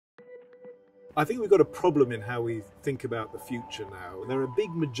I think we've got a problem in how we think about the future now. There are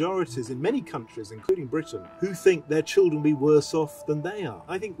big majorities in many countries, including Britain, who think their children will be worse off than they are.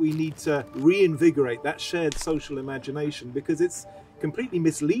 I think we need to reinvigorate that shared social imagination, because it's completely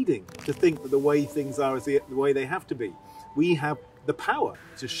misleading to think that the way things are is the way they have to be. We have the power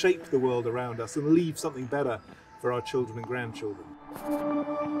to shape the world around us and leave something better for our children and grandchildren.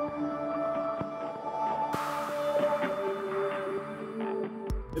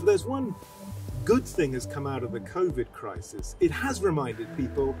 If there's one good thing has come out of the COVID crisis, it has reminded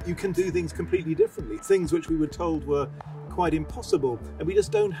people you can do things completely differently. Things which we were told were quite impossible, and we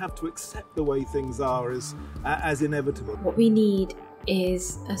just don't have to accept the way things are as inevitable. What we need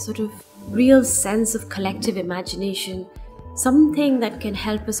is a sort of real sense of collective imagination, something that can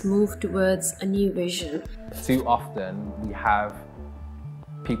help us move towards a new vision. Too often we have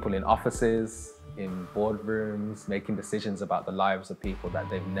people in offices, in boardrooms, making decisions about the lives of people that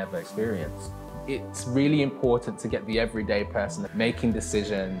they've never experienced. It's really important to get the everyday person making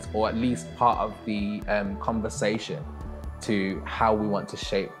decisions, or at least part of the conversation to how we want to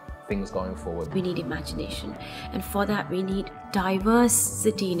shape things going forward. We need imagination, and for that we need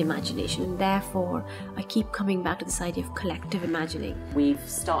diversity in imagination, and therefore I keep coming back to this idea of collective imagining. We've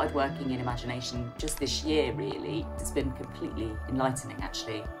started working in imagination just this year, really. It's been completely enlightening,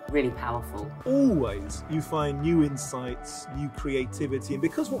 actually, really powerful. Always you find new insights, new creativity, and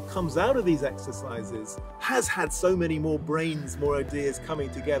because what comes out of these exercises has had so many more brains, more ideas coming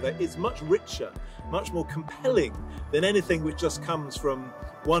together, it's much richer, much more compelling than anything which just comes from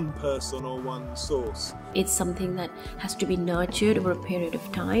one person or one source. It's something that has to be nurtured over a period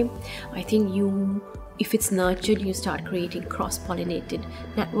of time. I think if it's nurtured, you start creating cross-pollinated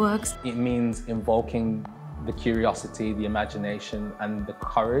networks. It means invoking the curiosity, the imagination, and the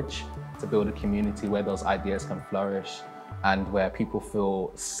courage to build a community where those ideas can flourish and where people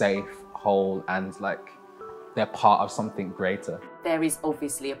feel safe, whole, and like they're part of something greater. There is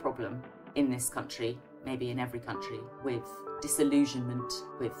obviously a problem in this country, maybe in every country, with disillusionment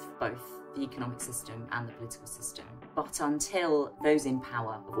with both the economic system and the political system. But until those in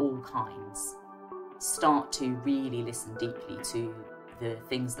power of all kinds start to really listen deeply to the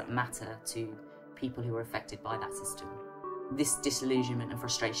things that matter to people who are affected by that system, this disillusionment and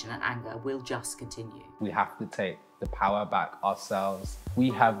frustration and anger will just continue. We have to take the power back ourselves.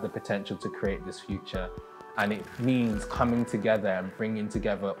 We have the potential to create this future, and it means coming together and bringing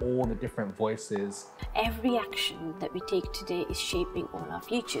together all the different voices. Every action that we take today is shaping all our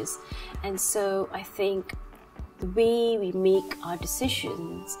futures, and so I think the way we make our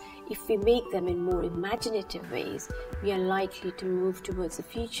decisions, if we make them in more imaginative ways, we are likely to move towards a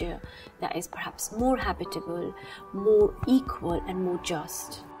future that is perhaps more habitable, more equal, and more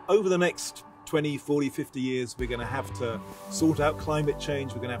just. Over the next 20, 40, 50 years, we're going to have to sort out climate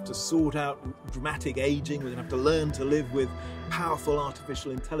change, we're going to have to sort out dramatic aging, we're going to have to learn to live with powerful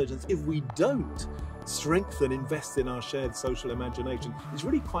artificial intelligence. If we don't strengthen, invest in our shared social imagination, it's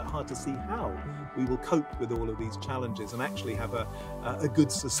really quite hard to see how we will cope with all of these challenges and actually have a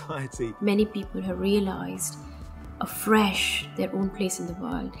good society. Many people have realized afresh their own place in the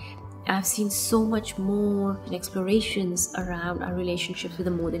world. I've seen so much more explorations around our relationships with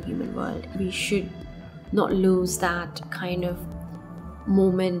the more than human world. We should not lose that kind of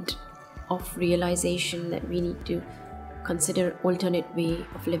moment of realization that we need to consider alternate way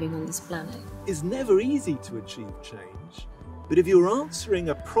of living on this planet. It's never easy to achieve change, but if you're answering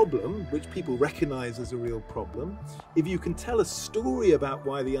a problem which people recognize as a real problem, if you can tell a story about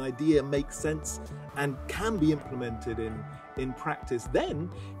why the idea makes sense and can be implemented in practice, then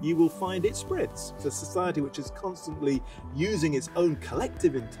you will find it spreads. It's a society which is constantly using its own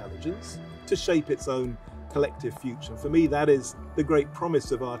collective intelligence to shape its own collective future. For me, that is the great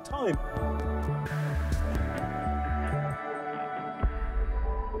promise of our time.